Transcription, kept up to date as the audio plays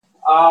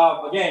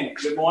Again,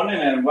 good morning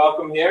and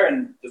welcome here.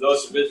 And to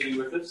those who are visiting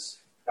with us,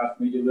 got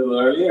to meet you a little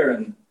earlier,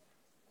 and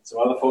some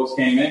other folks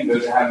came in.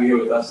 Good to have you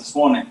here with us this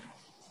morning.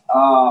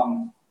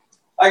 Like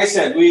I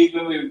said,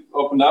 when we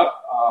opened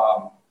up,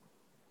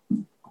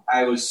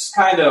 I was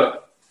kind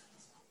of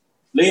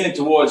leaning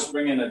towards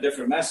bringing a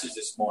different message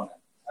this morning.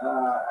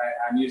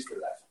 I'm used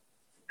to that.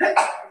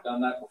 I've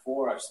done that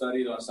before. I've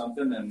studied on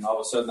something, and all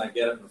of a sudden I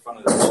get up in front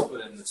of the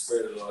pulpit, and the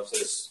Spirit of the Lord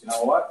says, "You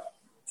know what?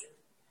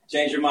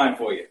 Change your mind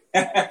for you."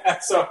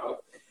 So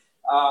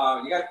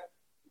you got to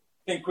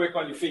think quick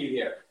on your feet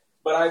here.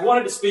 But I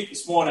wanted to speak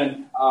this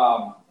morning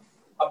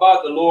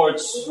about the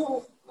Lord's,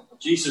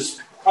 Jesus,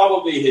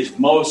 probably his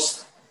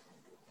most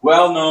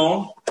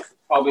well-known,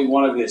 probably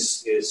one of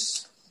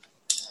his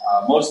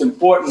most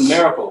important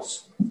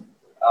miracles,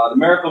 the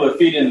miracle of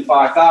feeding the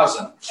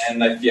 5,000.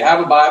 And if you have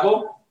a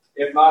Bible,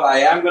 if not, I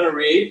am going to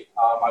read.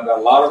 I've got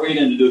a lot of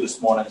reading to do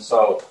this morning,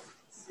 so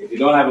if you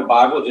don't have a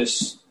Bible,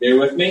 just bear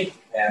with me.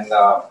 And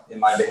in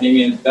my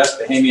best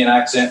Bahamian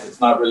accent, it's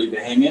not really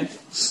Bahamian.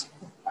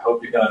 I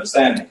hope you can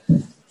understand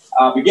me.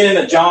 Beginning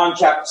at John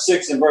chapter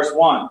 6 and verse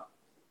 1.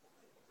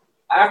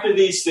 After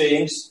these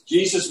things,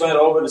 Jesus went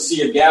over the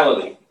Sea of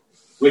Galilee,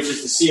 which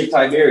is the Sea of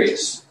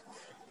Tiberias.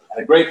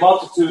 And a great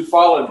multitude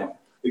followed him,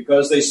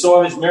 because they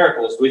saw his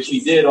miracles, which he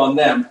did on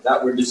them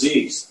that were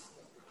diseased.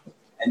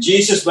 And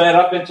Jesus went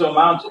up into a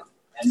mountain,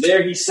 and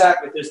there he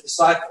sat with his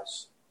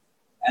disciples.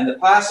 And the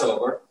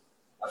Passover,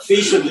 a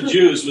feast of the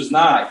Jews, was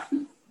nigh.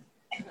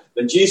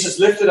 Then Jesus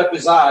lifted up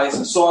his eyes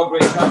and saw a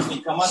great company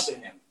come unto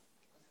him.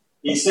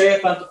 He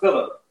saith unto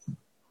Philip,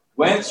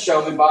 Whence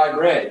shall we buy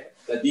bread,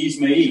 that these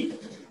may eat?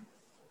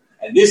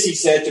 And this he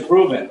said to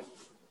prove him,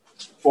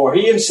 for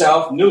he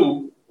himself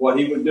knew what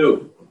he would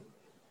do.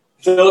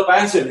 Philip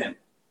answered him,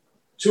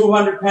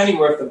 200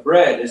 pennyworth of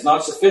bread is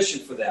not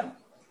sufficient for them,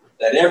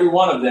 that every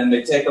one of them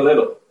may take a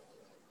little.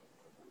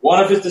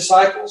 One of his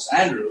disciples,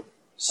 Andrew,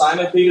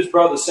 Simon Peter's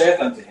brother, saith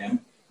unto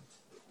him,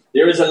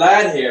 There is a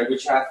lad here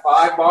which hath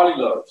 5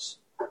 barley loaves,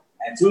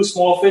 and 2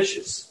 small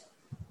fishes,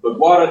 but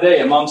what are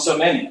they among so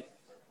many?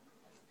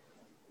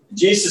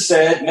 Jesus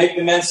said, Make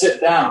the men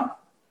sit down.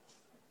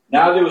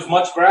 Now there was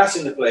much grass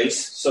in the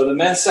place, so the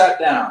men sat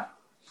down,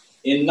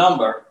 in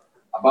number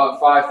about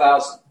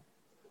 5,000.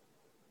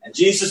 And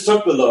Jesus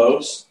took the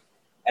loaves,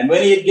 and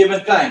when he had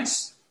given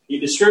thanks, he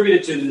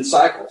distributed to the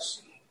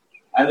disciples,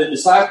 and the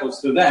disciples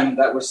to them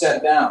that were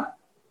set down.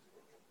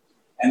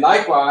 And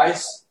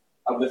likewise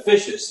of the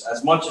fishes,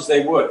 as much as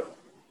they would.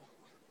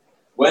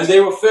 When they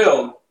were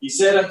filled, he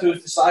said unto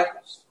his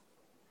disciples,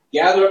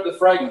 Gather up the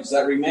fragments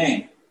that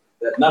remain,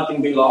 that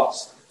nothing be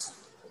lost.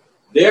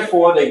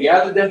 Therefore they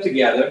gathered them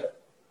together,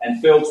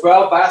 and filled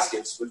 12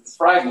 baskets with the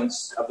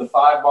fragments of the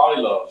 5 barley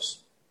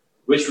loaves,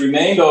 which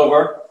remained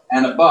over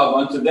and above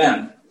unto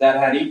them that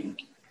had eaten.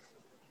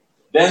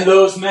 Then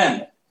those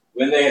men,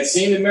 when they had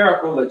seen the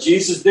miracle that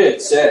Jesus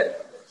did, said,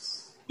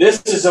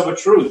 This is of a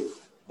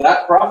truth,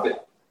 that prophet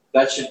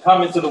that should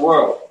come into the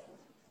world.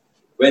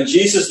 When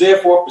Jesus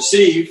therefore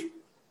perceived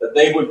that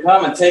they would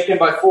come and take him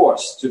by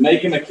force to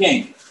make him a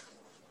king,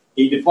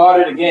 he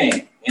departed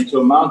again into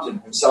a mountain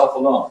himself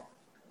alone.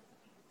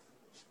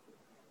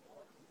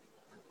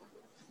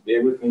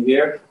 Bear with me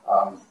here.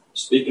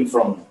 Speaking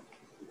from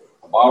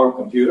our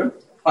computer,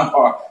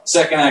 our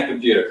second-hand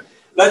computer.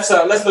 Let's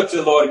look to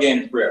the Lord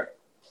again in prayer.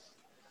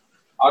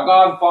 Our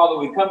God and Father,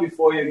 we come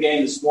before you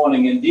again this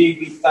morning. Indeed,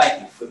 we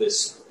thank you for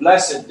this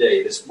blessed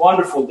day, this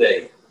wonderful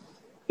day,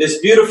 this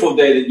beautiful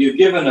day that you've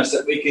given us,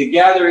 that we could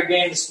gather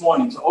again this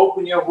morning to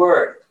open your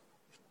word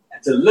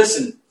and to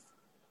listen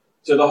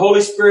to the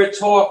Holy Spirit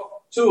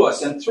talk to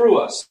us and through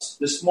us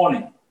this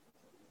morning.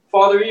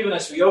 Father, even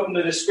as we open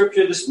to this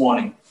scripture this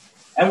morning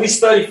and we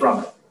study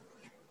from it,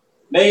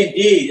 may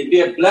indeed it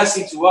be a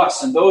blessing to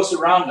us and those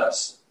around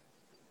us.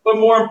 But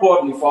more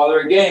importantly, Father,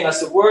 again, as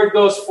the word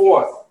goes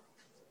forth,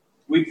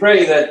 we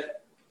pray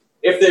that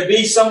if there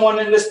be someone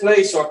in this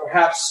place or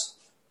perhaps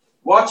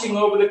watching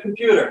over the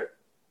computer,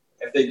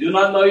 if they do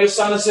not know your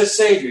Son as their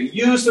Savior,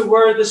 use the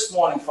word this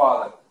morning,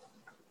 Father,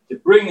 to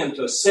bring them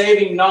to a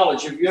saving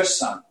knowledge of your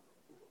Son.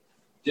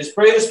 Just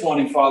pray this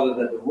morning, Father,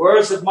 that the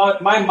words of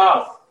my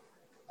mouth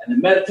and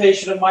the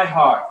meditation of my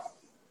heart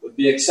would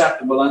be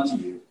acceptable unto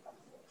you.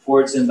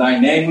 For it's in thy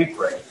name we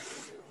pray.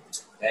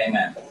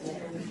 Amen.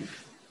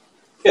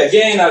 Okay,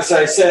 again, as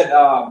I said,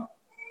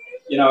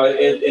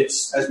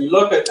 it's as we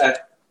look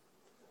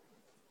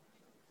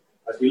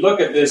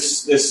at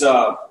this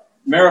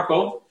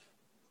miracle,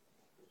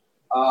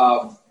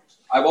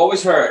 I've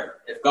always heard,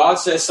 if God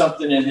says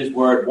something in his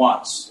word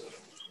once,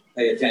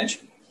 pay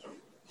attention.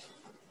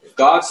 If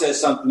God says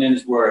something in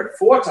his word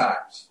 4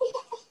 times,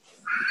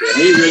 then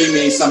he really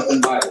means something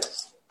by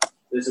this.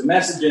 There's a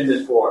message in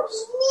this for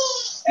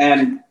us.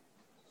 And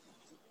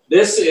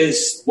this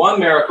is one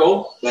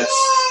miracle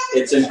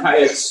it's in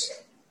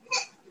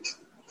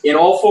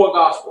all 4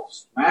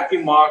 Gospels,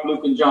 Matthew, Mark,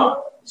 Luke, and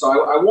John. So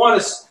I want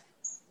us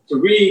to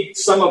read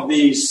some of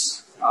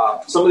these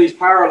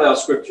parallel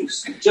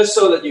scriptures, just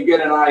so that you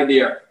get an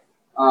idea.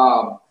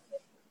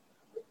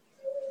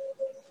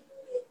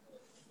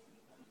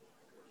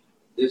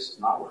 This is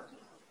not working.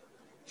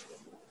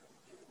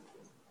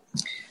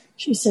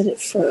 She said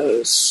it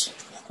froze,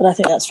 but I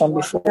think that's from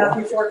before.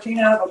 Matthew 14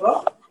 out of the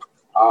book?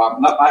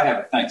 No, I have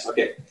it. Thanks.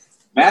 Okay.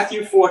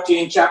 Matthew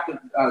 14,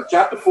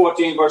 chapter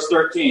 14, verse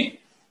 13.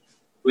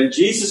 When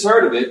Jesus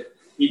heard of it,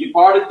 he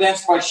departed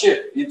thence by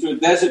ship into a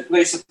desert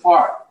place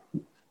apart.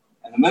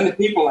 And when the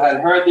people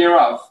had heard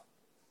thereof,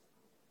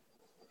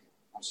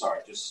 I'm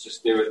sorry,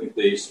 just bear with me,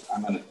 please.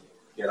 I'm going to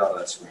get out of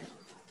that screen.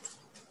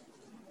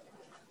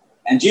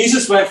 And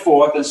Jesus went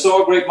forth and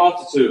saw a great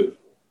multitude,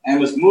 and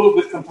was moved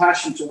with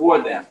compassion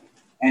toward them,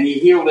 and he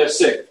healed their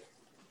sick.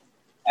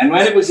 And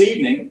when it was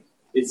evening,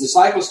 his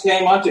disciples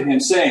came unto him,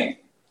 saying,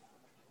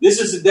 This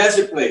is a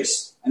desert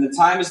place, and the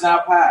time is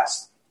now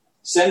past.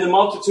 Send the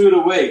multitude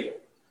away,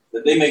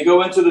 that they may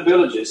go into the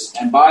villages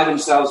and buy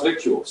themselves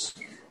victuals.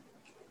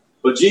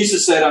 But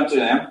Jesus said unto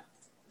them,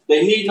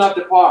 They need not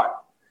depart.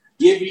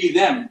 Give ye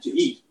them to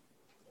eat.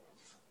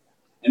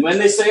 And when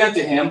they say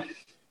unto him,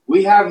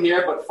 We have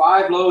here but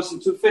 5 loaves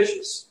and 2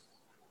 fishes,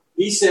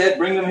 he said,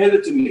 Bring them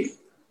hither to me.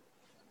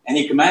 And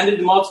he commanded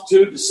the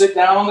multitude to sit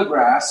down on the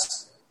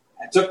grass,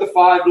 and took the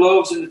 5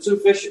 loaves and the 2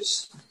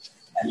 fishes,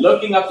 and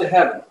looking up to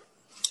heaven,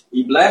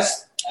 he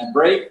blessed and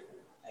brake,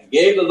 and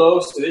gave the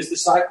loaves to his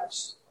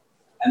disciples,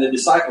 and the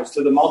disciples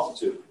to the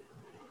multitude.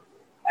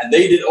 And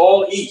they did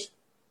all eat,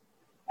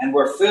 and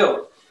were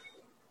filled.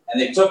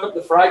 And they took up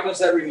the fragments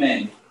that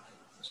remained,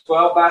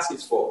 12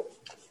 baskets full.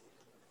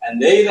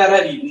 And they that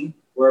had eaten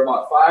were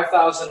about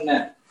 5,000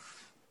 men,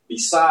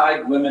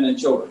 beside women and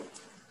children.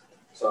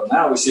 So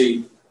now we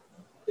see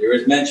there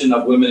is mention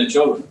of women and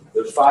children.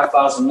 There's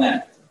 5,000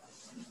 men.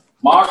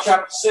 Mark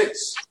chapter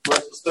 6,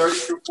 verses 30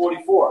 through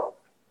 44.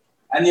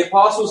 And the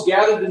apostles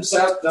gathered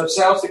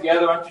themselves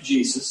together unto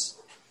Jesus,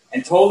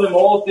 and told him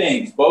all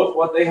things, both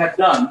what they had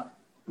done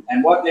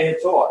and what they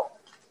had taught.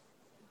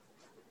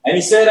 And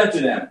he said unto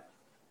them,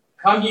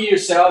 Come ye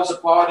yourselves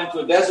apart into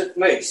a desert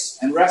place,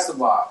 and rest a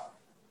while.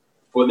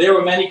 For there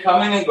were many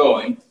coming and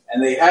going,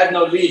 and they had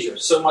no leisure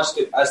so much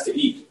as to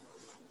eat.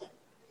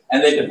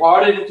 And they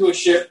departed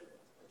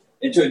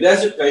into a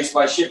desert place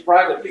by ship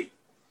privately.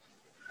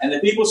 And the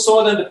people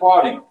saw them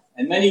departing,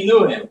 and many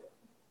knew him,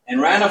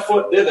 and ran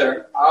afoot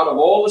thither out of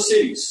all the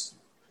cities,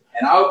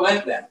 and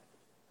outwent them,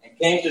 and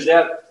came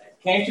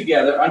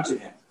together unto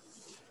him.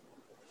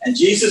 And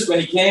Jesus,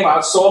 when he came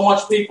out, saw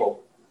much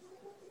people,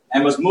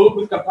 and was moved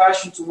with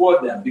compassion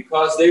toward them,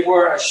 because they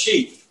were as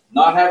sheep,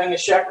 not having a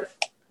shepherd.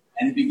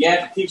 And he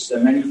began to teach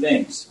them many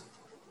things.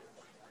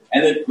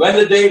 And when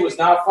the day was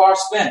now far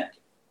spent,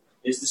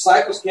 his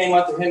disciples came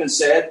unto him and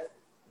said,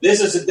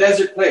 This is a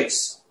desert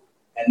place,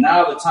 and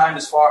now the time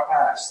is far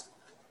past.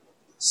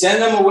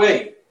 Send them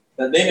away,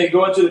 that they may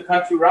go into the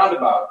country round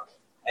about,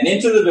 and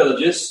into the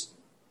villages,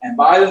 and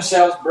buy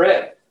themselves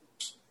bread,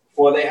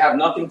 for they have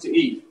nothing to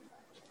eat.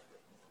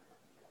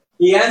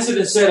 He answered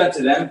and said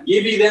unto them,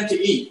 Give ye them to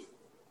eat.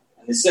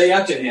 And they say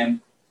unto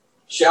him,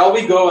 Shall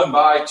we go and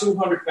buy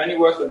 200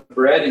 pennyworth of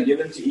bread and give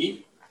them to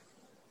eat?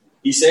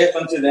 He saith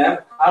unto them,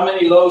 How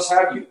many loaves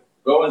have you?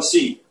 Go and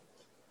see.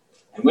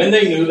 And when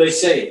they knew, they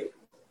say,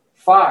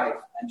 5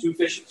 and 2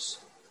 fishes.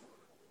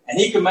 And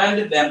he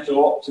commanded them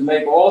to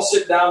make all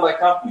sit down by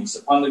companies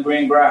upon the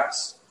green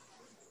grass.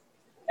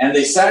 And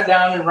they sat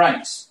down in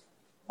ranks,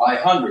 by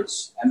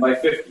hundreds and by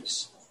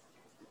 50s.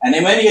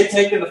 And when he had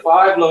taken the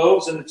 5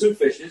 loaves and the 2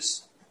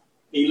 fishes,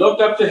 he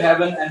looked up to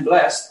heaven and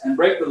blessed, and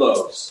brake the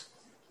loaves,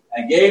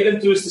 and gave them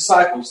to his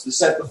disciples to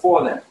set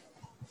before them.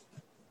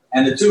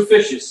 And the 2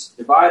 fishes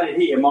divided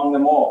he among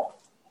them all.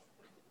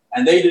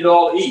 And they did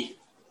all eat,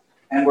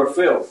 and were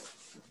filled.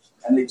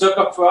 And they took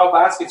up 12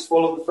 baskets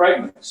full of the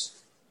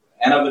fragments,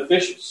 and of the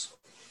fishes.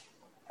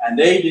 And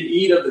they did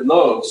eat of the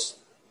loaves,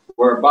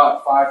 were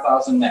about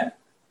 5,000 men.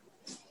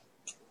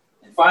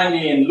 And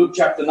finally, in Luke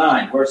chapter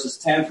 9, verses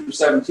 10 through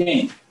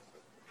 17.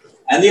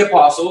 And the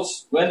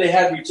apostles, when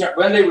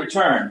they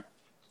returned,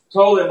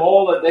 told him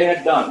all that they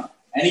had done.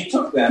 And he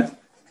took them,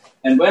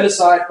 and went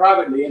aside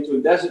privately into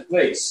a desert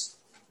place,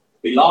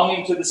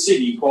 belonging to the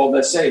city called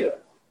Bethsaida.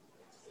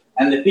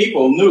 And the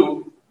people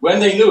when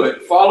they knew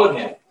it, followed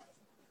him.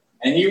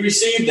 And he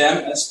received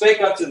them, and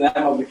spake unto them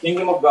of the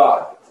kingdom of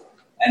God,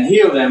 and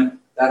healed them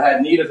that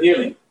had need of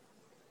healing.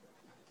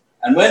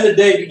 And when the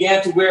day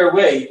began to wear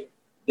away,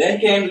 then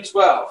came the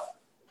 12,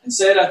 and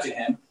said unto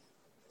him,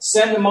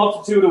 Send the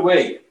multitude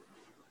away,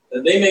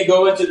 that they may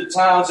go into the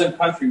towns and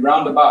country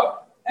round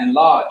about, and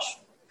lodge,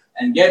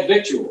 and get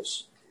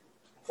victuals,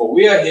 for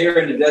we are here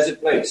in a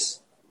desert place.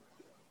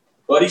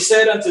 But he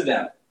said unto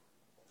them,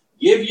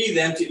 Give ye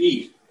them to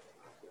eat.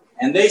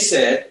 And they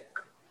said,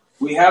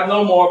 We have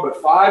no more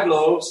but 5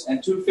 loaves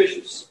and 2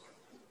 fishes,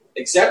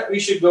 except we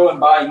should go and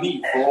buy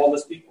meat for all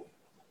this people.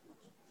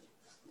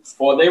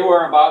 For they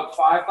were about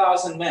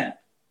 5,000 men.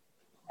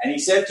 And he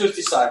said to his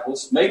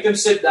disciples, Make them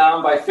sit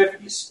down by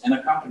 50s in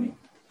a company.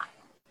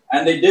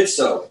 And they did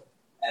so,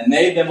 and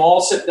made them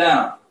all sit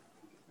down.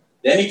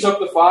 Then he took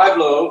the 5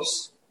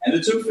 loaves and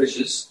the 2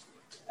 fishes,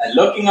 and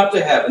looking up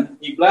to heaven,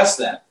 he blessed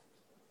them,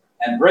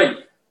 and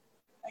brake,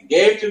 and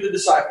gave to the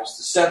disciples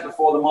to set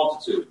before the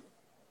multitude.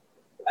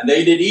 And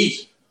they did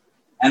eat,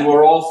 and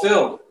were all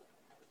filled.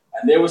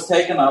 And there was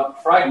taken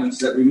up fragments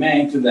that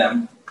remained to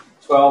them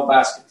 12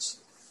 baskets.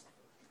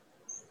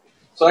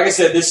 So like I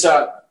said, this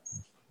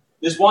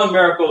one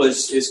miracle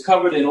is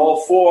covered in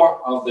all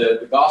four of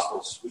the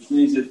Gospels, which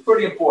means it's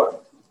pretty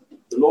important.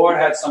 The Lord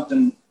had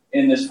something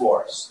in this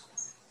for us.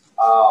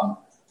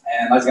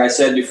 And as I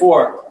said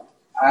before,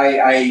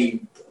 I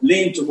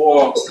lean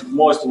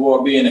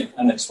toward being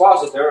an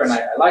expositor, and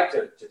I like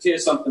to tear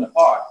something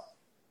apart.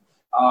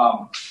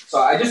 So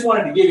I just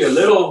wanted to give you a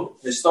little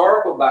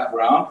historical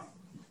background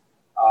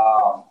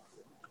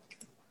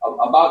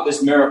about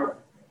this miracle.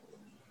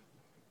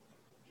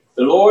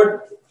 The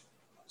Lord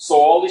saw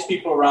all these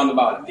people around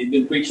about him. He'd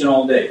been preaching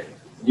all day.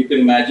 You can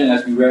imagine,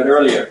 as we read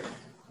earlier,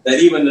 that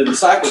even the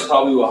disciples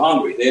probably were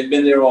hungry. They had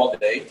been there all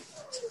day.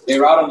 They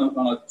were out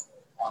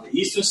on the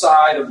eastern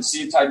side of the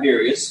Sea of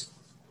Tiberias,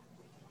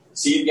 the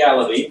Sea of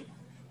Galilee,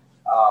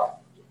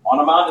 on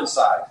a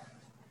mountainside.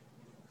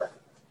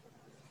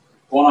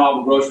 Going out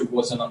the grocery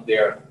wasn't up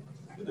there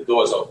with the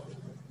doors open.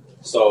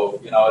 So,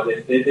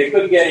 they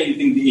couldn't get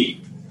anything to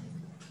eat.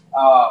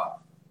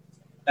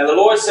 And the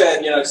Lord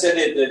said,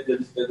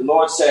 the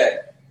Lord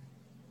said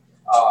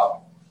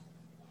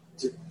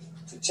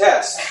to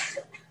test,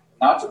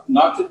 not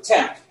to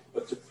tempt,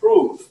 but to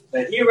prove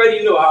that he already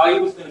knew how he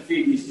was going to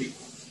feed these people.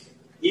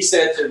 He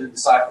said to the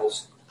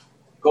disciples,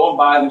 go and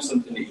buy them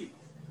something to eat.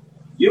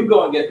 You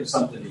go and get them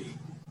something to eat.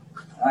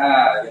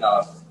 I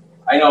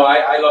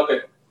look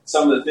at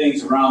some of the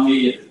things around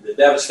me, the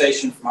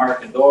devastation from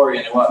Hurricane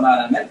Dorian and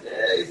whatnot, and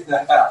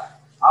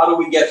how do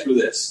we get through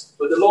this?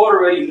 But the Lord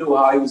already knew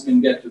how he was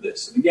going to get through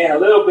this. And again, a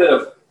little bit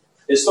of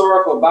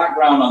historical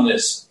background on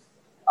this.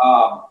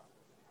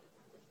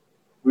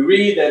 We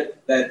read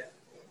that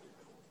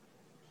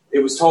it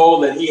was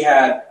told that he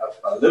had,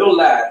 a little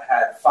lad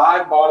had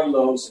 5 barley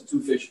loaves and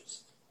 2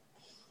 fishes.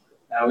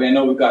 Now, we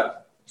know we've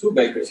got 2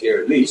 bakers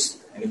here at least.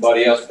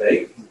 Anybody else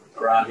bake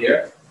around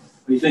here?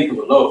 When you think of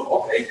a loaf,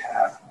 okay,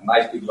 a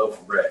nice big loaf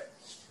of bread.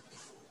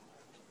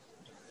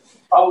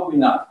 Probably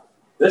not.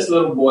 This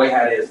little boy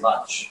had his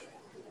lunch.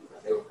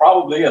 It was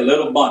probably a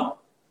little bun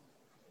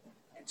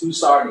and 2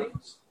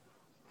 sardines.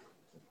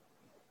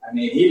 I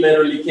mean, he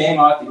literally came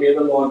out to hear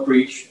the Lord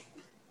preach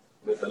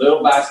with a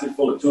little basket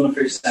full of tuna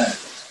fish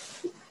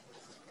sandwiches.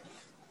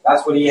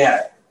 That's what he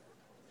had.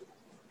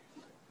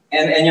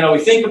 And we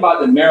think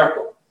about the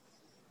miracle.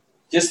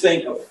 Just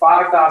think of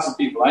 5,000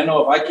 people. I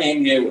know if I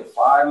came here with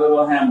 5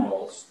 little ham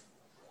rolls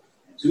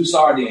and 2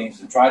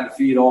 sardines and tried to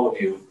feed all of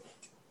you,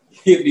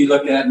 you'd be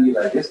looking at me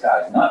like, this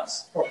guy's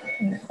nuts.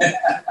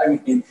 I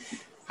mean,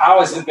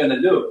 how is it going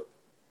to do?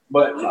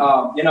 But,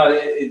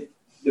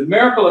 the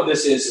miracle of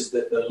this is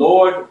that the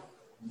Lord,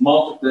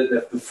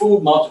 the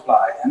food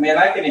multiplied. I mean,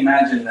 I can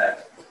imagine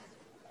that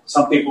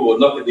some people would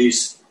look at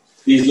these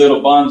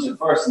little buns at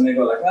first and they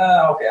go like,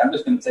 okay, I'm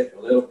just going to take a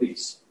little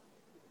piece.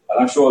 But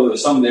I'm sure there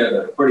was some there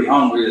that were pretty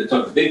hungry that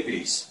took a big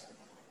piece.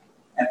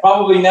 And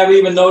probably never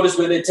even noticed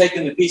where they'd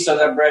taken the piece of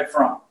that bread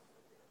from.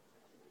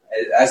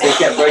 As they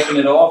kept breaking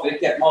it off,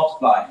 it kept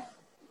multiplying.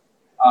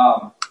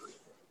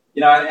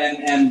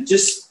 And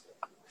just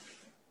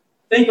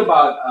think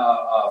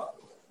about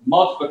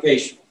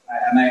multiplication.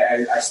 And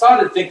I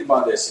started to think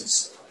about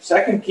this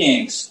in 2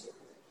 Kings,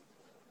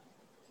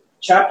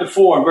 chapter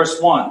 4, and verse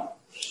 1.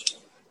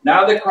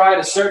 Now there cried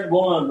a certain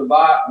woman of the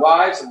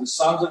wives of the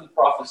sons of the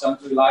prophets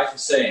unto Elijah,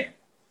 saying,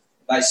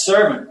 Thy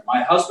servant,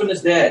 my husband,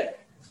 is dead,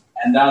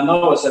 and thou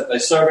knowest that thy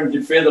servant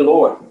did fear the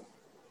Lord.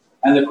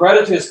 And the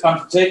creditors come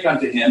to take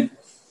unto him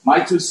my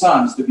 2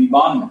 sons to be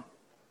bondmen.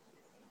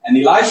 And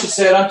Elisha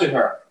said unto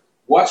her,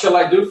 What shall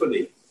I do for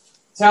thee?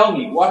 Tell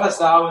me, what hast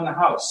thou in the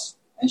house?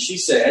 And she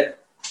said,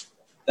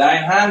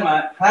 Thine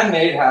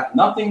handmaid hath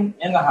nothing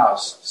in the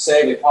house,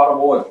 save a pot of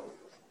oil.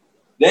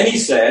 Then he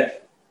said,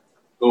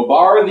 Go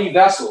borrow thee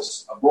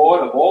vessels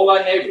abroad of all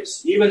thy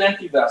neighbors, even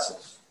empty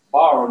vessels.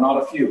 Borrow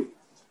not a few.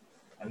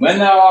 And when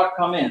thou art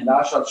come in,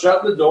 thou shalt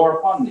shut the door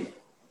upon thee,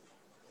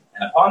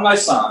 and upon thy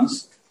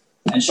sons,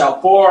 and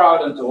shalt pour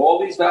out into all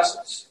these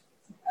vessels.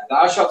 And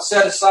thou shalt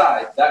set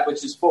aside that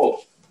which is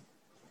full.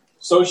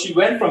 So she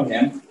went from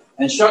him,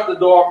 and shut the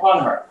door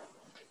upon her,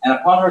 and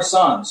upon her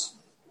sons,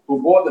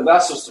 who brought the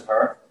vessels to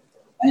her,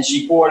 and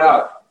she poured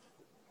out.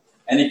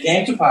 And it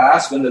came to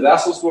pass, when the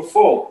vessels were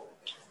full,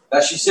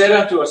 that she said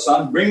unto her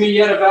son, Bring me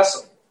yet a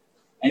vessel.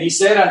 And he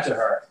said unto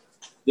her,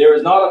 There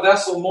is not a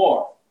vessel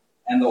more.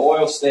 And the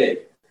oil stayed.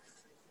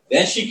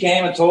 Then she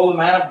came and told the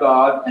man of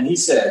God, and he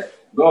said,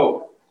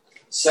 Go,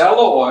 sell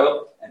the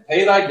oil, and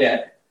pay thy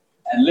debt,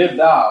 and live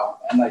thou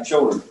and thy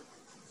children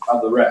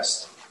of the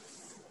rest.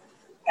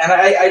 And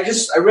I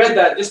read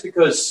that just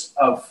because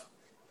of,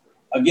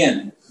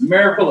 again,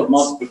 miracle of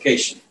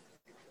multiplication.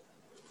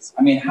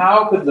 I mean,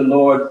 how could the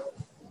Lord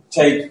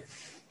take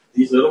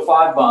these little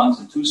 5 buns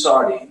and 2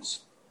 sardines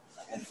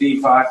and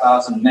feed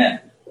 5,000 men,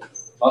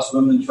 plus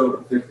women and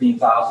children,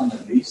 15,000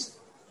 at least?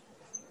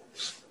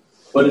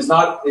 But it's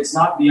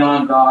not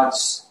beyond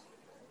God's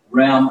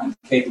realm and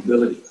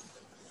capability.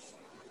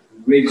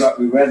 We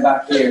read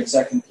back here in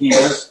 2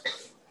 Kings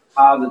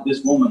how that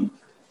this woman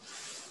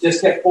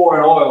just kept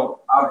pouring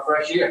oil out of her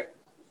fresh air.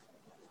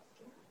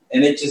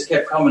 And it just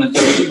kept coming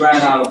until we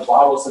ran out of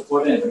bottles to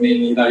put in. I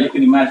mean, you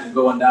can imagine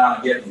going down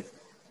and getting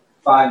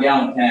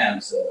 5-gallon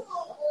cans,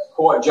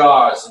 quart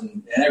jars,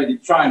 and everything,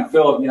 try and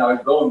fill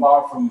it, go and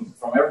borrow from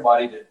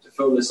everybody to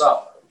fill this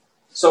up.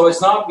 So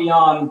it's not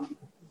beyond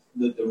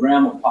the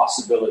realm of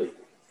possibility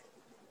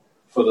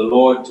for the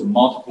Lord to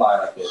multiply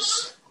like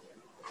this.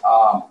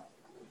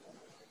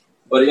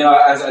 But,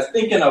 as I was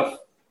thinking of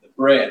the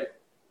bread,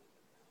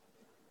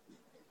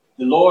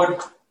 the Lord,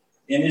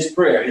 in his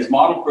prayer, his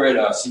model prayer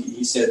to us,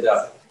 he said,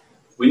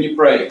 when you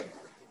pray,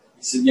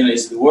 he said,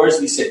 the words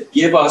he said,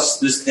 give us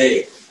this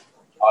day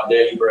our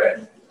daily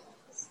bread.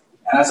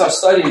 And as I was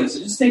studying this,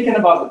 just thinking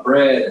about the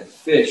bread and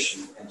fish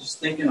and just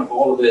thinking of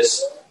all of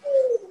this,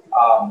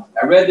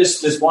 I read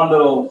this one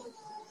little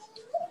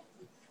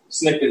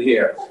snippet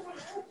here.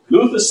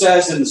 Luther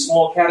says in the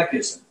Small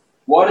Catechism,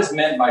 what is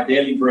meant by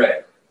daily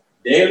bread?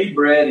 Daily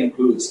bread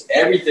includes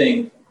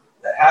everything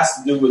that has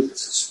to do with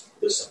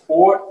the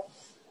support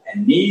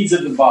and needs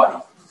of the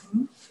body,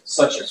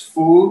 such as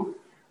food,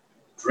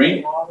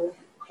 drink,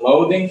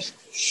 clothing,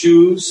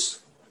 shoes,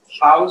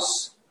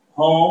 house,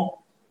 home,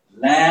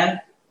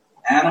 land,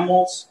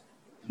 animals,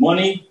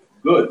 money,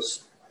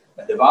 goods,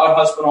 a devout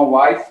husband or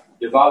wife,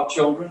 devout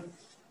children,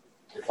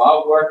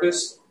 devout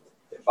workers,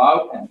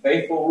 devout and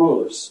faithful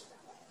rulers,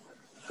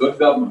 good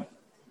government.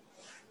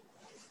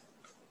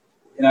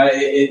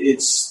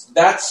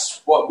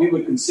 That's what we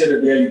would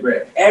consider daily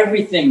bread.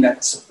 Everything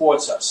that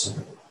supports us.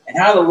 And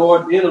how the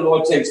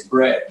Lord takes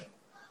bread.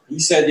 He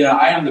said,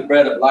 I am the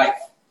bread of life.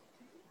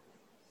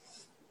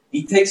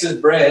 He takes his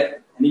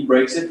bread and he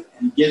breaks it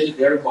and he gives it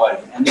to everybody.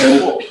 And they're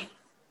full.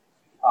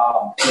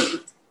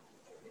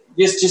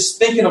 Just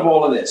thinking of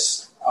all of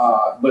this.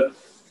 But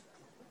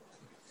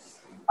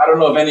I don't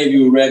know if any of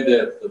you read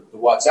the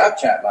WhatsApp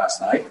chat last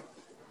night.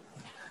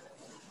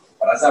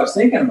 But as I was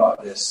thinking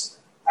about this,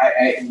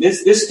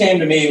 this came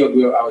to me.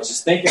 I was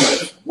just thinking,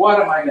 what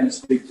am I going to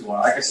speak to?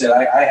 Like I said,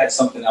 I had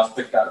something else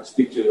picked out to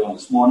speak to on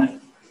this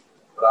morning.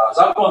 But I was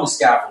up on the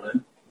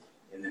scaffolding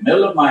in the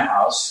middle of my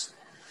house,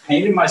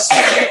 painting my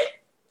ceiling,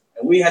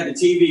 and we had the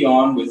TV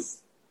on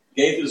with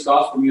Gaither's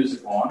gospel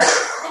music on.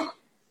 And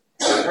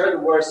I heard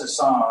the words of the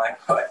song, and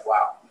I'm like,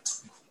 wow.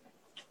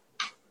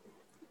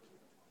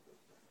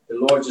 The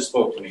Lord just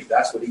spoke to me.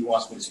 That's what he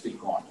wants me to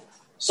speak on.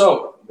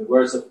 So, the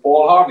words of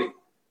Paul Harvey.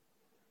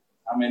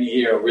 How many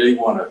here really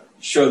want to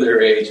show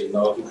their age and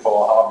know who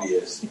Paul Harvey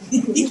is?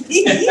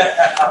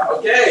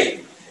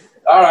 Okay.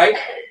 All right.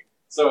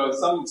 So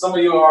some of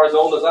you are as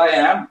old as I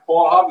am.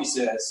 Paul Harvey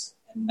says,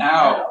 and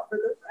now for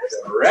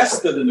the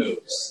rest of the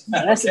news.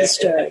 The rest of the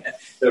story.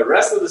 The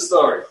rest of the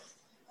story.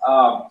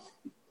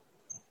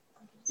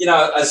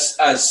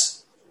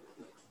 As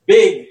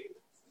big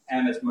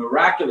and as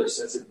miraculous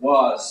as it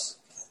was,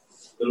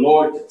 the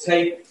Lord to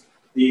take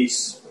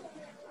these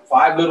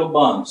 5 little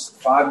buns,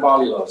 5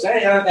 barley loaves.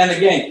 And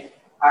again,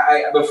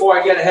 before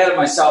I get ahead of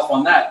myself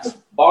on that, the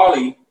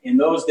barley in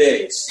those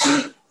days,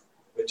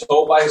 we're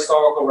told by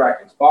historical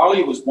records,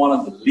 barley was one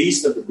of the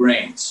least of the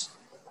grains.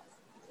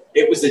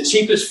 It was the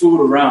cheapest food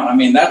around. I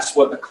mean, that's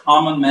what the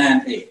common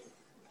man ate.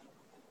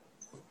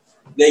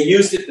 They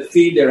used it to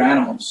feed their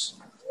animals.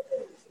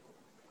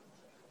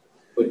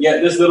 But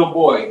yet this little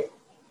boy,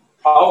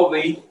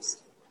 probably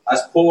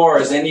as poor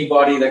as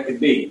anybody that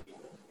could be,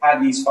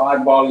 had these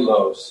 5 barley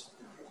loaves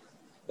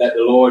that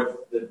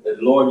the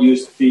Lord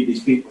used to feed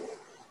these people.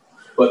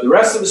 But the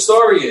rest of the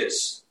story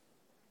is,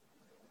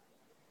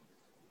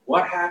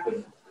 what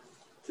happened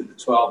to the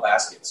 12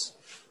 baskets?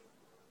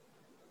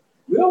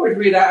 We always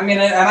read that. And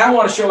I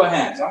want to show of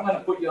hands. I'm going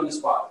to put you on the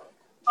spot.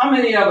 How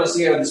many of us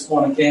here this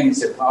morning came and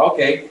said,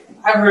 okay,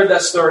 I've heard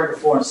that story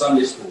before in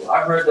Sunday school.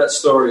 I've heard that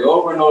story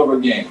over and over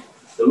again.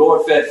 The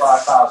Lord fed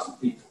 5,000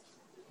 people.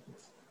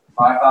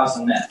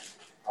 5,000 men.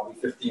 Probably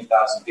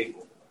 15,000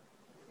 people.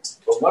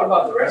 But what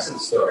about the rest of the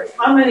story?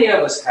 How many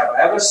of us have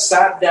ever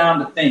sat down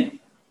to think?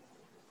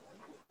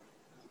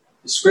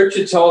 The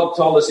scripture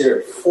told us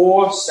here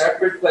 4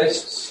 separate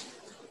places,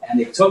 and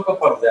they took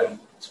up of them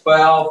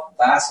 12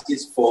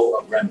 baskets full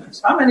of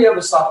remnants. How many of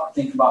us stopped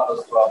to think about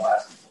those 12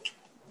 baskets?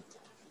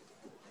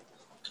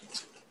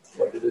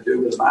 What did it do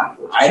with the map?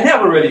 I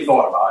never really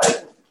thought about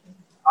it.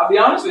 I'll be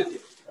honest with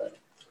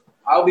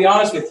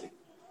you.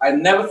 I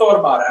never thought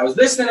about it. I was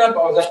listening up.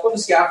 I was up on the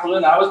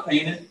scaffolding. I was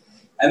painting.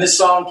 And this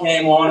song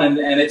came on, and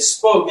it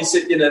spoke. It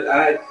said,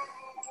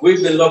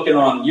 we've been looking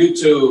on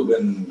YouTube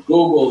and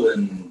Google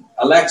and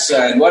Alexa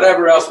and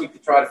whatever else we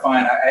could try to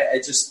find.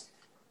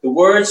 The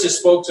words just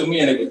spoke to me,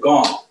 and it was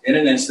gone in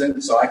an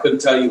instant. So I couldn't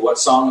tell you what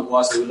song it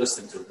was we were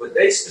listening to. But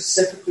they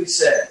specifically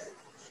said,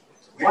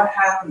 what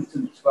happened to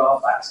the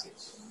 12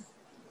 baskets?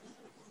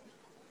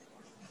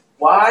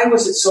 Why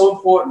was it so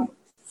important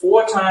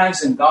 4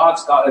 times in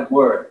God's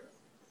word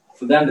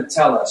for them to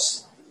tell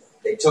us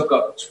they took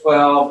up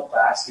 12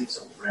 baskets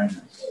of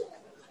remnants,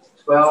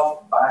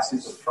 12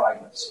 baskets of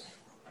fragments?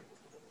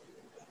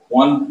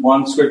 One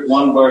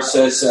verse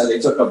says they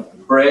took up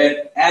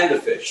bread and the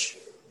fish,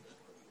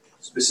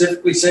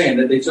 specifically saying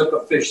that they took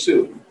up fish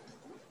too.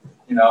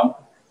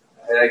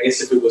 I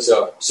guess if it was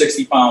a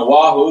 60-pound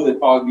wahoo, there'd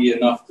probably be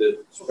enough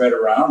to spread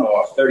around,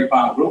 or a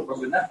 30-pound grouper.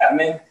 I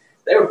mean,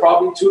 they were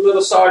probably 2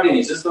 little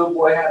sardines. This little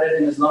boy had it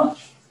in his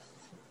lunch.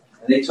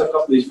 And they took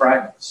up these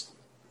fragments.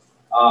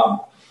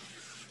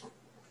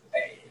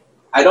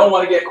 I don't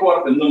want to get caught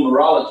up in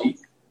numerology,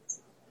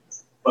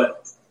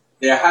 but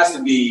there has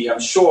to be, I'm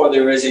sure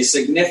there is a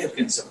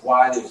significance of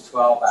why there were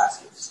 12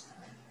 baskets.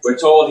 We're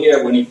told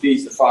here when he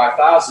feeds the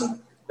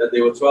 5,000 that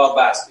there were 12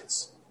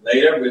 baskets.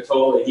 Later, we're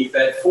told that he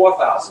fed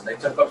 4,000. They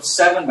took up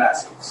 7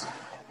 baskets.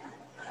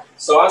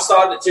 So I'm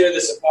starting to tear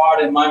this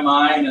apart in my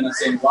mind, and I'm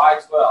saying, why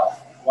 12?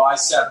 Why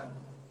 7?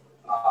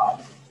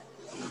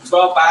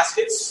 12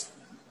 baskets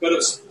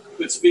could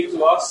speak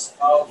to us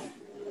of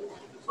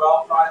the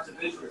 12 tribes of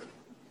Israel.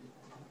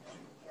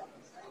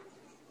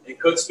 It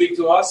could speak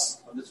to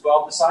us of the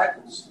 12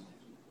 disciples.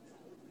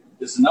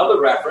 There's another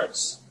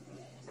reference,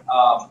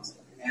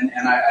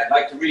 and I'd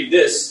like to read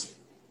this.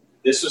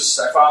 I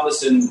found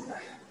this in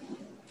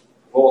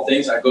all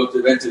things. I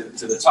went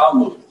to the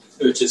Talmud,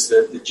 which is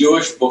the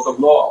Jewish book of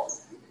law.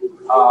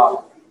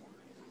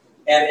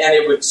 And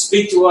it would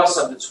speak to us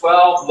of the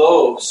 12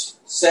 loaves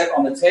set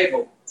on the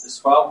table, the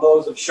 12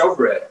 loaves of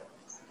showbread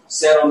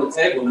set on the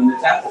table in the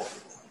temple.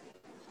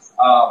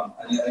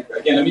 And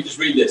again, let me just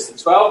read this. The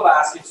 12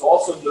 baskets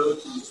also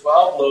allude to the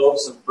 12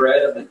 loaves of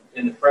bread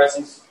in the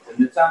presence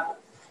in the temple.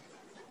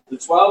 The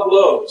 12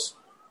 loaves,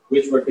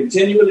 which were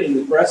continually in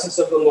the presence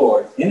of the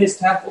Lord in his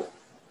temple,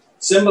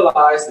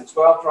 symbolize the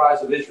 12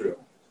 tribes of Israel.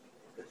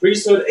 The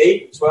priesthood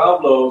ate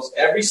 12 loaves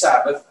every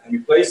Sabbath and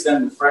replaced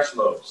them with fresh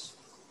loaves.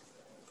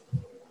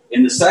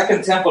 In the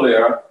Second Temple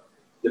era,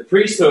 the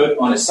priesthood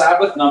on a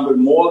Sabbath numbered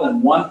more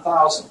than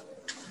 1,000.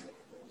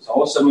 So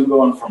all of a sudden we're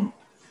going from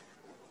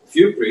a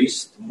few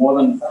priests to more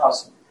than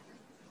 1,000.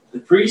 The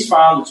priests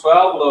found the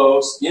 12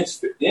 loaves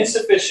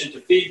insufficient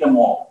to feed them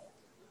all.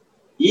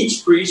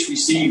 Each priest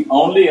received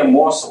only a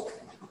morsel.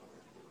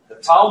 The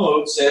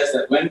Talmud says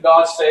that when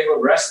God's favor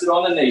rested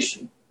on the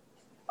nation,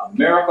 a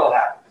miracle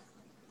happened.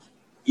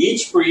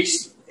 Each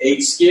priest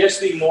ate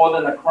scarcely more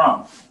than a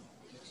crumb,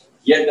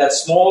 yet that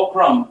small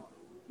crumb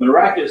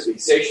miraculously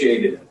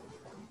satiated him.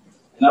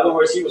 In other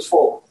words, he was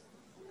full.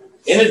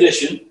 In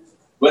addition,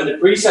 when the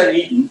priests had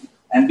eaten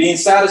and been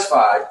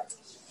satisfied,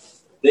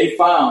 they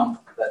found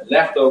that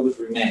leftovers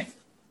remained.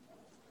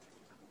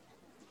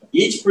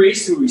 Each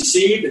priest who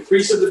received a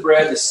piece of the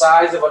bread the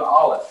size of an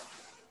olive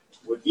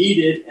would eat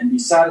it and be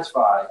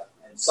satisfied,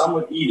 and some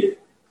would eat it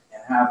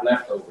and have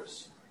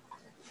leftovers.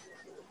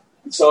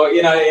 So,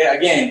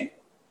 again,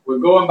 we're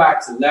going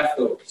back to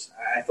leftovers.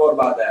 I thought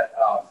about that.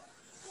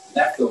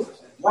 Leftovers.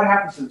 What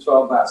happens to the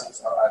 12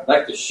 baskets? I'd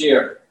like to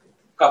share a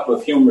couple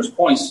of humorous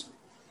points.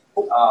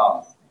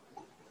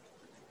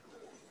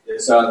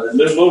 There's the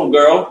little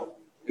girl.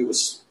 It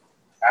was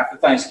after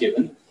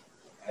Thanksgiving.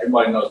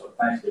 Everybody knows what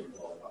Thanksgiving is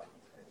all about.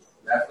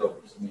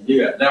 Leftovers. I mean,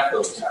 you got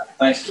leftovers after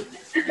Thanksgiving.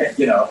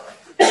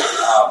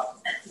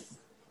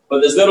 But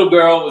this little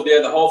girl was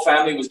there. The whole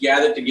family was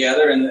gathered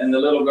together, and the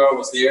little girl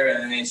was there,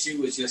 and she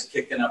was just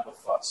kicking up a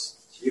fuss.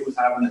 She was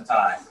having a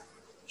time.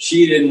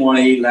 She didn't want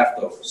to eat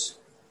leftovers.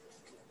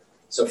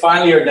 So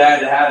finally her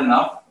dad had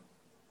enough,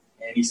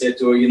 and he said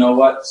to her, you know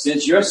what,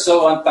 since you're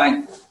so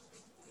unthankful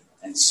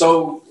and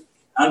so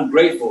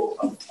ungrateful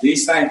of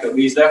these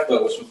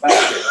leftovers from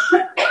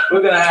Thanksgiving,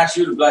 we're going to ask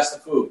you to bless the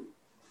food.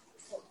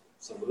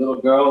 So the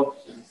little girl,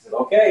 she said,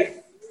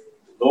 okay,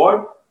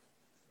 Lord,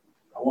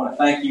 I want to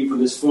thank you for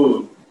this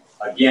food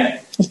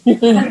again.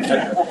 And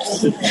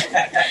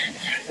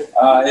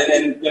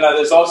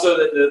there's also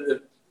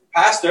the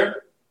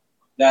pastor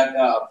that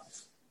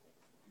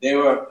they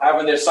were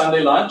having their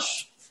Sunday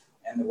lunch,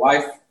 and the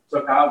wife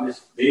took out this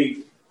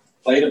big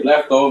plate of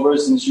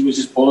leftovers, and she was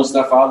just pulling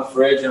stuff out of the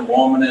fridge and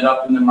warming it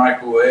up in the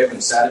microwave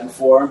and sat it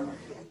before him.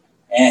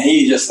 And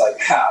he just like,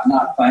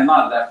 not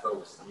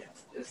leftovers again.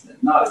 Just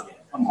not again.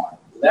 Come on.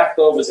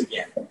 Leftovers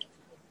again.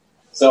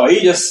 So he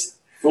just,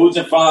 food's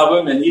in front of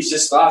him, and he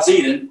just starts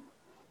eating.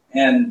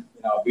 And,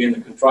 being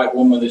the contrite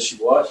woman that she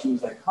was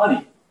like,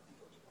 honey,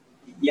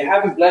 you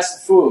haven't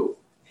blessed the food.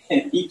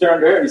 And he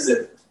turned to her and he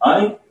said,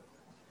 honey,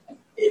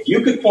 if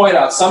you could point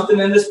out something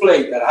in this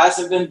plate that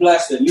hasn't been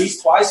blessed at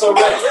least twice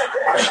already,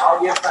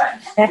 I'll give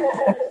thanks.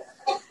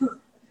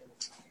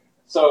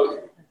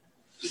 So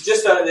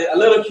just a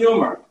little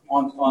humor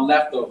on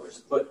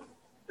leftovers, but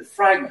the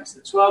fragments,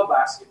 the 12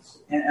 baskets.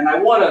 And I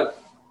don't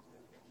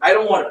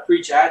want to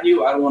preach at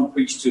you. I don't want to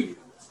preach to you.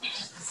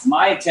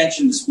 My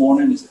intention this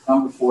morning is to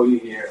come before you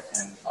here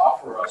and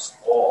offer us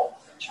all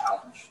a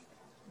challenge.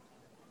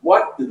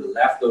 What do the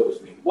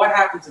leftovers mean? What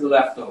happened to the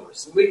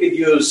leftovers? We could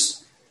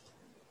use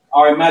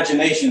our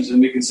imaginations and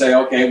we can say,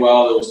 okay,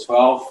 well, there was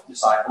 12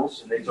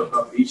 disciples and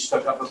each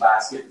took up a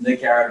basket and they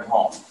carried them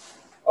home.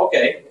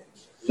 Okay.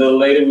 A little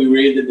later we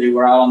read that they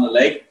were out on the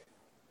lake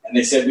and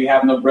they said, we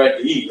have no bread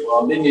to eat.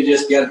 Well, didn't you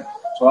just get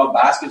 12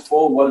 baskets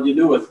full? What did you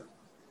do with them?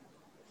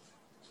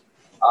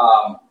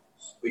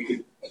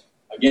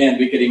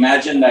 We could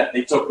imagine that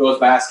they took those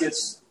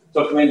baskets,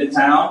 took them into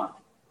town.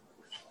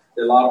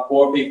 There are a lot of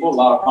poor people, a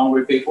lot of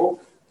hungry people.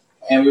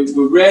 And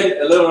we read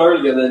a little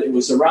earlier that it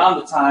was around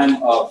the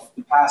time of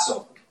the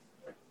Passover.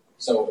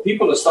 So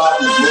people are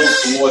starting to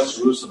move towards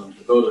Jerusalem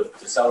to go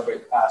to celebrate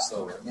the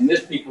Passover. I mean,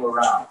 there's people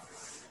around.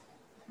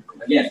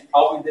 Again,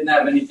 probably didn't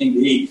have anything to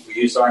eat. We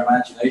used our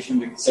imagination.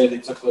 We could say they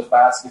took those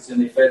baskets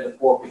and they fed the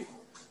poor people.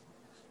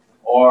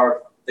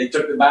 Or they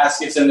took the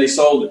baskets and they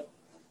sold it.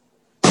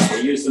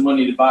 They used the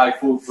money to buy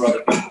food for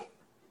other people.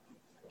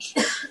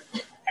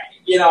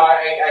 You know,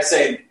 I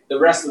say the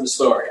rest of the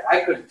story.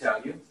 I couldn't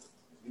tell you.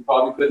 You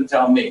probably couldn't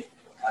tell me.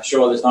 I'm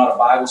sure there's not a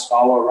Bible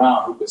scholar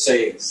around who could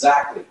say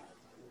exactly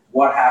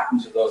what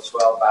happened to those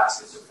 12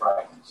 baskets of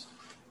fragments.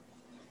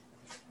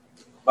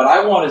 But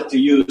I wanted to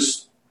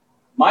use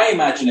my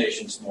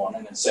imagination this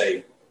morning and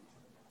say,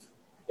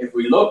 if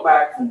we look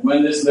back from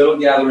when this little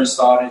gathering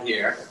started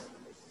here,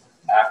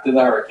 after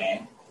the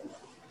hurricane,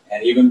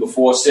 and even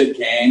before Sid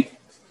came,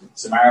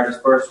 Samaritan's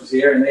Purse was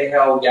here, and they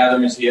held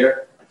gatherings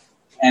here,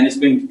 and it's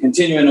been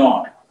continuing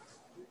on.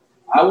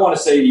 I want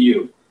to say to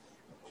you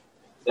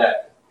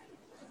that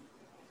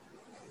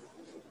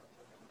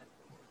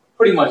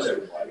pretty much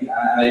everybody,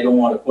 and I don't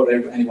want to put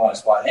anyone on the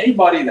spot,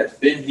 anybody that's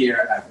been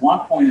here at one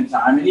point in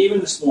time, and even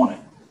this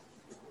morning,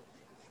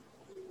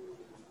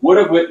 would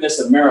have witnessed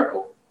a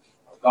miracle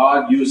of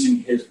God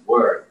using His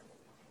Word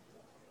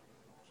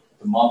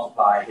to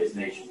multiply His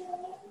nation,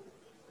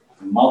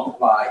 to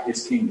multiply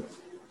His kingdom.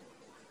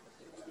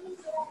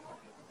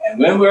 And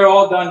when we're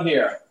all done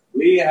here,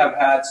 we have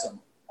had some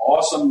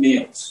awesome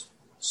meals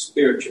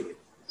spiritually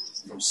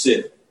from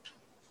Sid,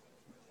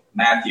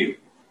 Matthew,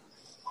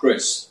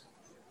 Chris.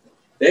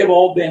 They've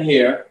all been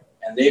here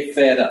and they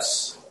fed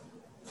us.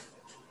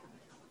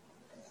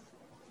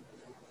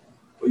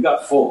 We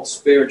got full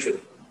spiritually.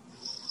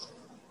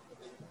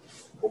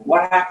 But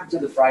what happened to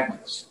the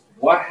fragments?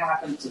 What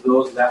happened to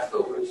those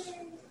leftovers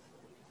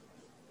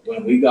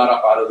when we got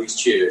up out of these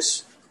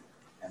chairs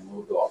and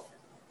moved off?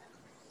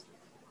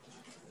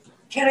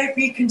 Can it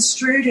be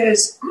construed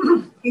as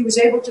he was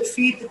able to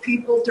feed the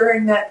people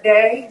during that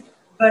day,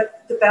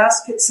 but the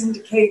baskets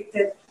indicate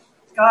that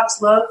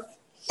God's love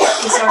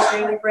is our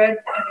daily bread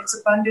and it's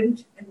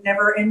abundant and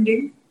never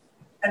ending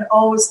and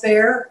always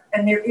there,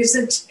 and there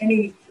isn't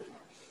any,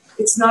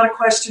 it's not a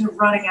question of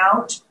running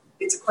out,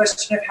 it's a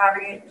question of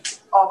having it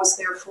always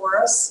there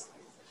for us?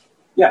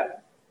 Yeah.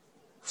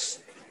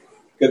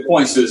 Good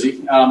point,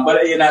 Susie.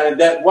 But you know,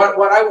 that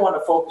what I want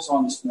to focus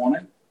on this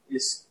morning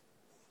is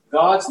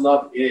God's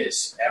love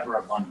is ever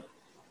abundant.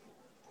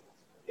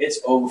 It's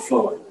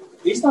overflowing.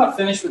 He's not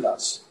finished with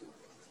us.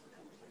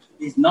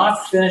 He's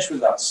not finished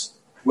with us,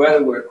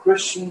 whether we're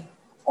Christian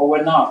or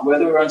we're not,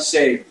 whether we're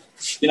unsaved.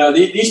 You know,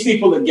 these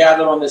people that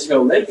gathered on this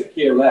hill, they could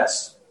care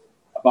less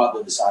about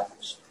the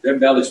disciples. Their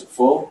bellies were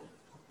full.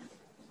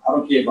 I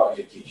don't care about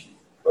your teaching.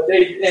 But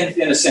they,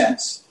 in a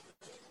sense,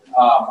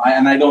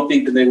 and I don't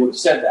think that they would have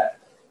said that.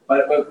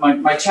 But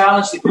my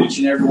challenge to each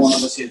and every one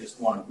of us here this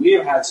morning, we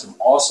have had some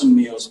awesome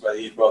meals by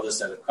these brothers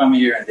that have come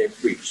here and they've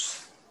preached.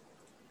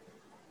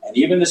 And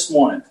even this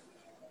morning,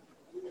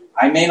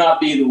 I may not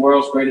be the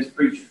world's greatest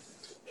preacher,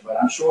 but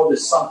I'm sure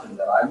there's something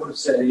that I would have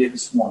said here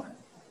this morning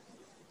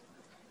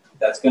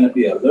that's going to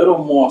be a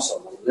little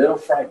morsel, a little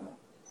fragment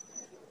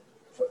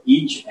for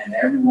each and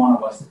every one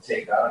of us to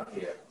take out of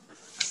here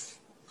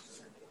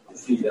to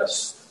feed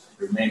us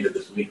the remainder of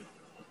this week.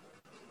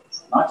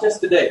 Not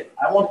just today.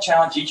 I want to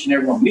challenge each and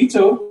every one. Me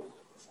too.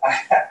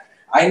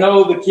 I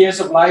know the cares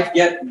of life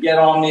get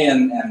on me,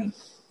 and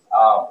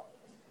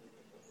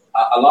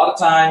a lot of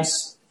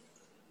times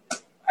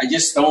I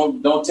just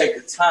don't take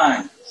the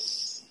time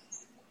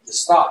to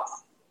stop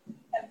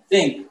and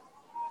think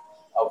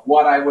of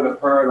what I would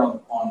have heard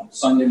on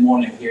Sunday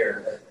morning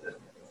here at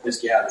this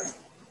gathering.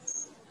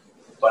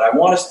 But I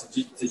want us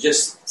to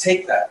just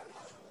take that.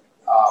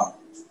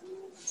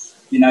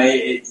 You know,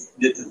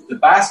 the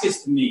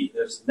baskets to me,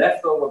 there's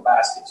leftover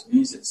baskets,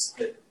 means it's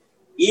that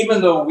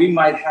even though we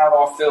might have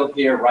our fill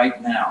here right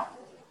now,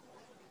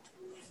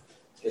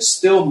 there's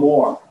still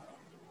more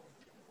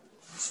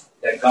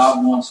that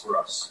God wants for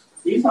us.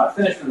 He's not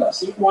finished with us.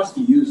 He wants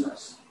to use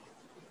us.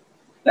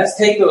 Let's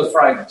take those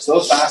fragments,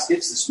 those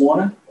baskets this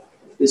morning.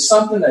 There's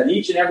something that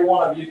each and every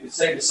one of you could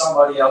say to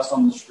somebody else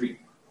on the street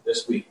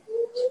this week,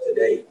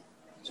 today,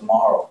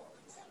 tomorrow,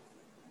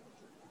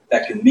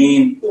 that can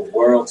mean the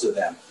world to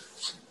them.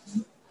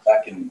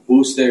 That can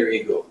boost their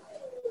ego,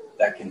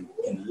 that can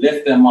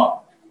lift them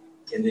up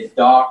in these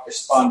dark,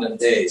 despondent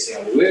days. You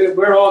know,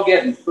 we're all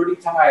getting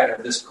pretty tired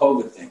of this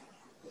COVID thing.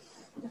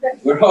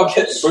 We're all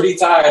getting pretty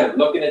tired of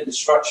looking at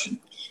destruction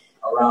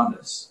around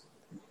us.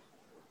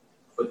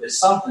 But there's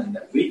something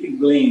that we can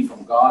glean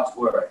from God's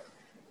word.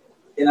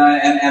 You know,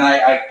 and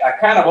I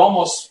kind of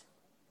almost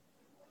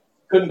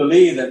couldn't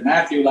believe that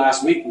Matthew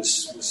last week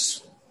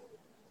was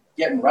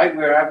getting right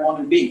where I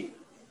wanted to be.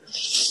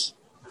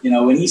 You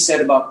know, when he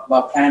said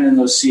about planting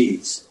those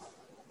seeds,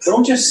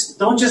 don't just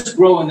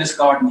grow in this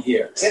garden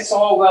here. It's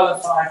all well and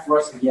fine for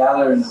us to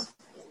gather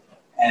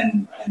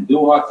and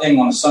do our thing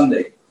on a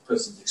Sunday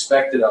because it's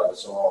expected of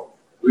us, or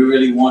we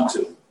really want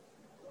to.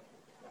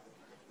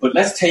 But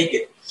let's take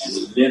it and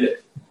live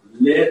it.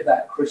 Live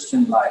that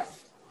Christian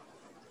life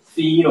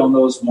feed on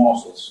those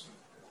morsels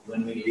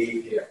when we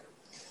leave here.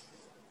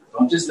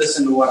 Don't just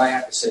listen to what I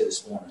have to say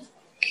this morning.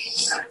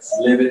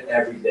 Live it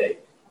every day.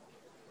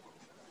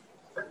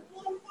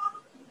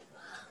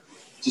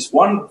 Just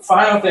one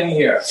final thing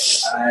here.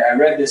 I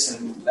read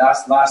this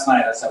last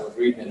night as I was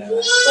reading it, and I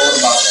thought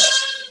about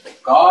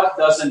that. God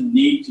doesn't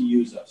need to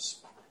use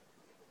us.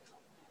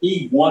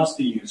 He wants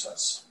to use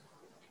us.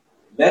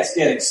 Let's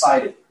get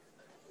excited,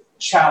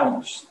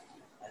 challenged,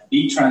 and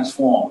be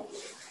transformed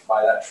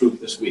by that truth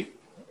this week.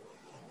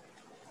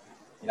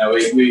 You know,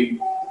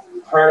 we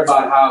heard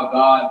about how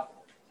God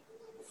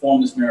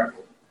performed this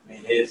miracle. I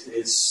mean,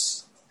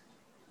 it's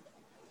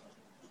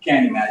you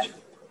can't imagine it.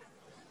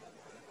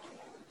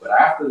 But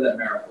after that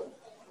miracle,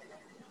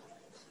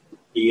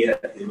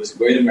 it was a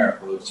greater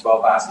miracle. It was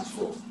 12 baskets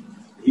full.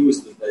 He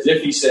was as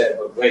if he said,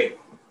 but wait,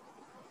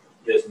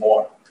 there's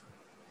more.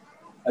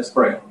 Let's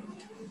pray.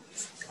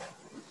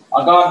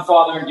 Our God and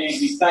Father, indeed,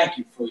 we thank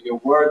you for your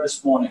word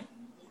this morning.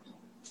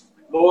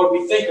 Lord,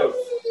 we think of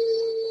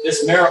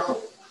this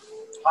miracle,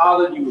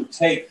 how that you would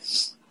take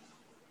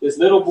this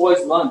little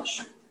boy's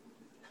lunch,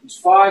 these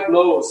 5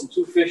 loaves and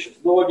 2 fishes.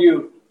 Lord,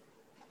 you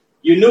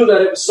knew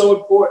that it was so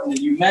important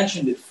that you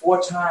mentioned it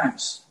 4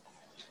 times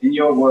in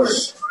your word.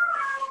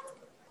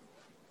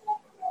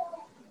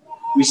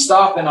 We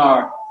stop in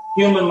our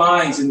human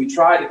minds and we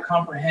try to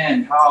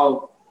comprehend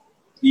how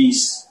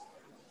these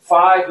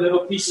 5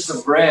 little pieces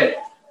of bread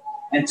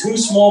and 2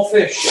 small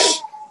fish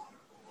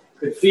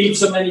could feed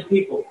so many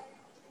people.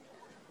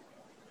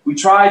 We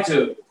try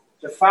to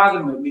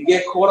fathom it. We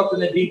get caught up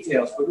in the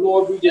details. But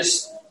Lord, we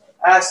just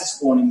ask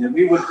this morning that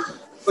we would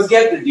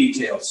forget the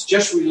details.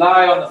 Just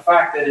rely on the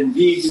fact that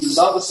indeed you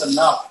love us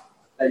enough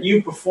that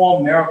you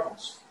perform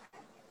miracles.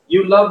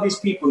 You love these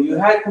people. You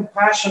had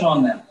compassion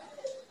on them.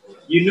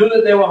 You knew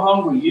that they were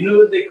hungry. You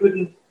knew that they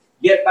couldn't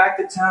get back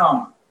to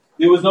town.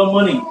 There was no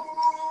money.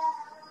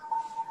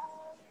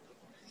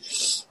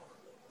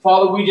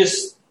 Father, we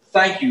just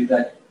thank you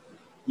that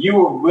you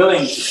were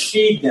willing to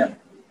feed them,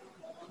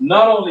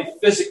 not only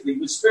physically,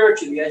 but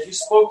spiritually as you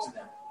spoke to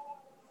them.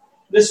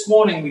 This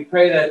morning we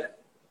pray that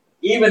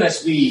even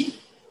as we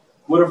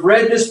would have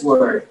read this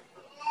word,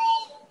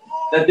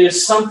 that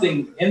there's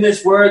something in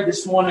this word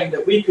this morning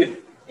that we could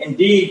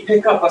indeed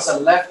pick up as a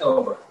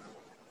leftover,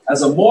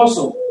 as a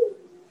morsel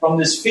from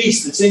this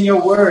feast that's in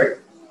your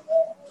word.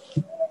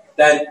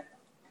 That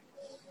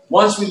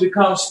once we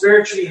become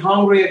spiritually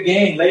hungry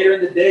again, later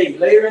in the day,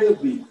 later in the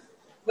week,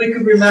 we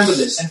could remember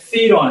this and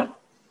feed on it.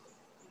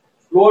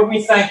 Lord,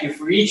 we thank you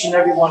for each and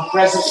every one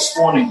present this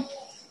morning.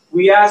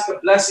 We ask a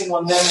blessing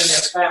on them and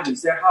their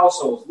families, their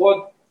households.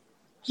 Lord,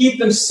 keep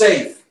them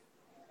safe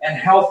and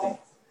healthy.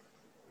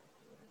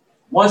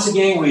 Once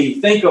again,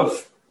 we think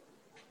of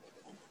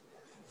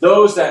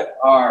those that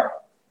are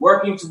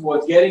working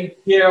towards getting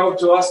here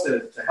to us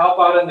to help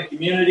out in the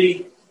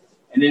community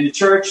and in the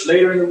church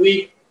later in the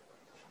week.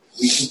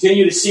 We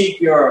continue to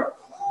seek your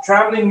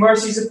traveling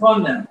mercies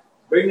upon them.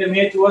 Bring them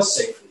here to us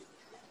safely.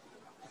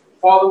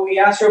 Father, we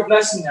ask your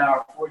blessing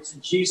now, for it's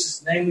in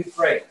Jesus' name we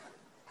pray.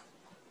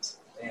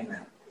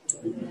 Amen.